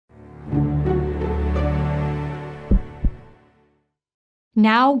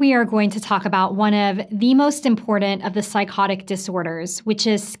Now we are going to talk about one of the most important of the psychotic disorders, which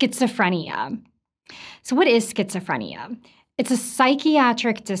is schizophrenia. So what is schizophrenia? It's a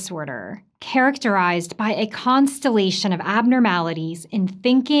psychiatric disorder characterized by a constellation of abnormalities in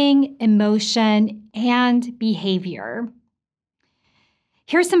thinking, emotion, and behavior.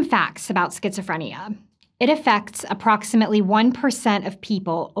 Here's some facts about schizophrenia. It affects approximately 1% of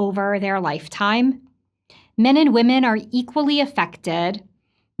people over their lifetime. Men and women are equally affected.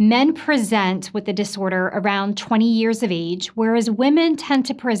 Men present with the disorder around 20 years of age, whereas women tend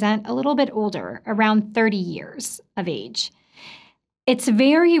to present a little bit older, around 30 years of age. It's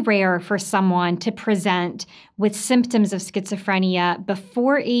very rare for someone to present with symptoms of schizophrenia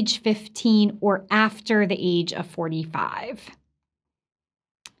before age 15 or after the age of 45.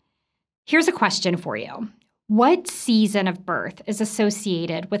 Here's a question for you. What season of birth is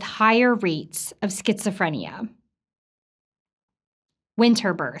associated with higher rates of schizophrenia?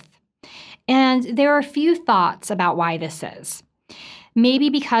 Winter birth. And there are a few thoughts about why this is. Maybe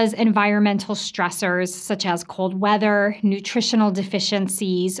because environmental stressors such as cold weather, nutritional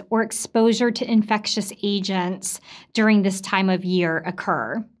deficiencies, or exposure to infectious agents during this time of year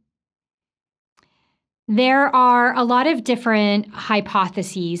occur. There are a lot of different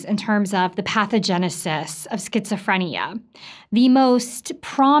hypotheses in terms of the pathogenesis of schizophrenia, the most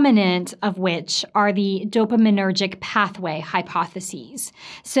prominent of which are the dopaminergic pathway hypotheses.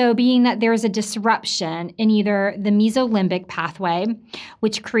 So being that there's a disruption in either the mesolimbic pathway,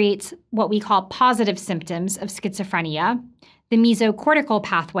 which creates what we call positive symptoms of schizophrenia, the mesocortical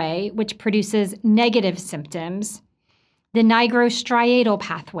pathway, which produces negative symptoms, the nigrostriatal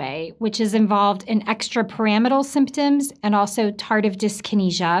pathway, which is involved in extrapyramidal symptoms and also tardive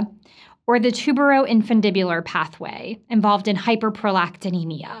dyskinesia, or the tuberoinfundibular pathway, involved in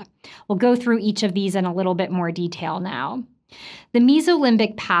hyperprolactinemia. We'll go through each of these in a little bit more detail now. The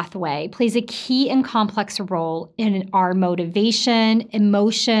mesolimbic pathway plays a key and complex role in our motivation,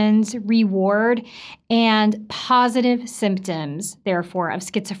 emotions, reward, and positive symptoms, therefore, of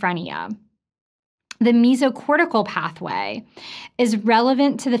schizophrenia. The mesocortical pathway is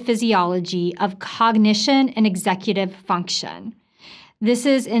relevant to the physiology of cognition and executive function. This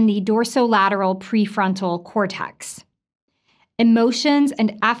is in the dorsolateral prefrontal cortex. Emotions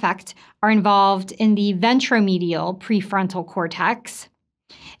and affect are involved in the ventromedial prefrontal cortex.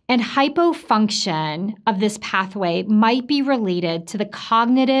 And hypofunction of this pathway might be related to the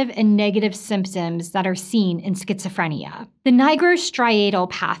cognitive and negative symptoms that are seen in schizophrenia. The nigrostriatal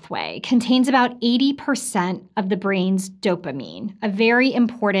pathway contains about 80% of the brain's dopamine, a very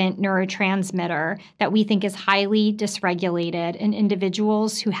important neurotransmitter that we think is highly dysregulated in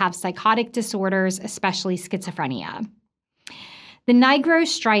individuals who have psychotic disorders, especially schizophrenia. The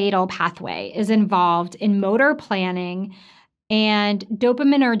nigrostriatal pathway is involved in motor planning, and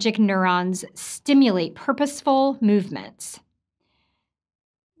dopaminergic neurons stimulate purposeful movements.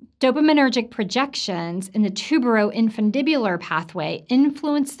 Dopaminergic projections in the tuberoinfundibular pathway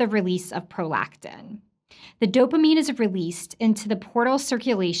influence the release of prolactin. The dopamine is released into the portal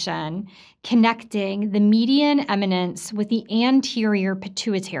circulation, connecting the median eminence with the anterior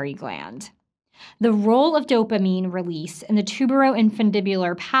pituitary gland. The role of dopamine release in the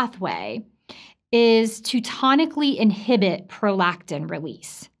tuberoinfundibular pathway is to tonically inhibit prolactin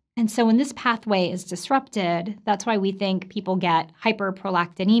release. And so when this pathway is disrupted, that's why we think people get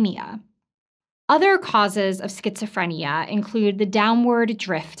hyperprolactinemia. Other causes of schizophrenia include the downward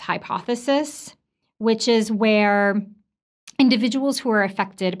drift hypothesis, which is where individuals who are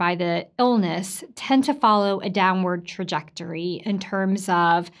affected by the illness tend to follow a downward trajectory in terms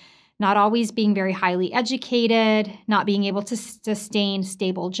of not always being very highly educated, not being able to sustain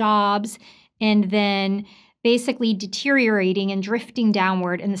stable jobs, and then basically deteriorating and drifting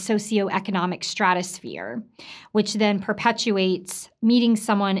downward in the socioeconomic stratosphere, which then perpetuates meeting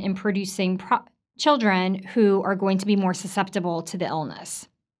someone and producing children who are going to be more susceptible to the illness.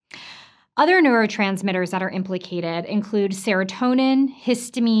 Other neurotransmitters that are implicated include serotonin,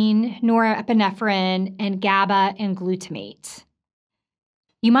 histamine, norepinephrine, and GABA and glutamate.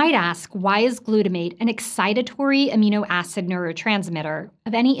 You might ask, why is glutamate an excitatory amino acid neurotransmitter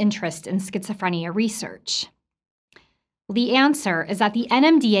of any interest in schizophrenia research? Well, the answer is that the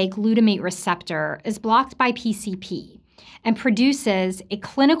NMDA glutamate receptor is blocked by PCP and produces a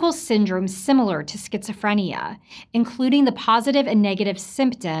clinical syndrome similar to schizophrenia, including the positive and negative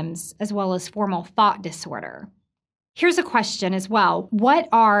symptoms, as well as formal thought disorder. Here's a question as well. What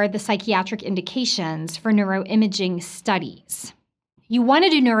are the psychiatric indications for neuroimaging studies? You want to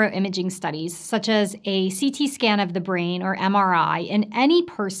do neuroimaging studies, such as a CT scan of the brain or MRI, in any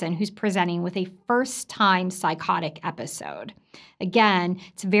person who's presenting with a first-time psychotic episode. Again,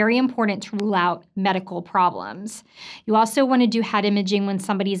 it's very important to rule out medical problems. You also want to do head imaging when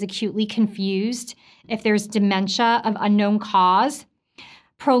somebody is acutely confused, if there's dementia of unknown cause,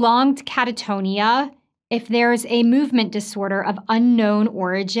 prolonged catatonia, if there's a movement disorder of unknown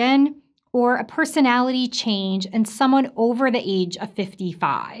origin, or a personality change in someone over the age of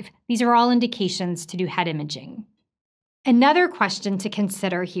 55. These are all indications to do head imaging. Another question to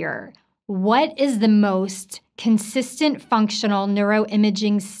consider here: what is the most consistent functional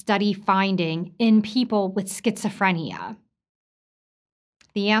neuroimaging study finding in people with schizophrenia?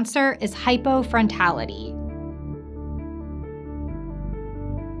 The answer is hypofrontality.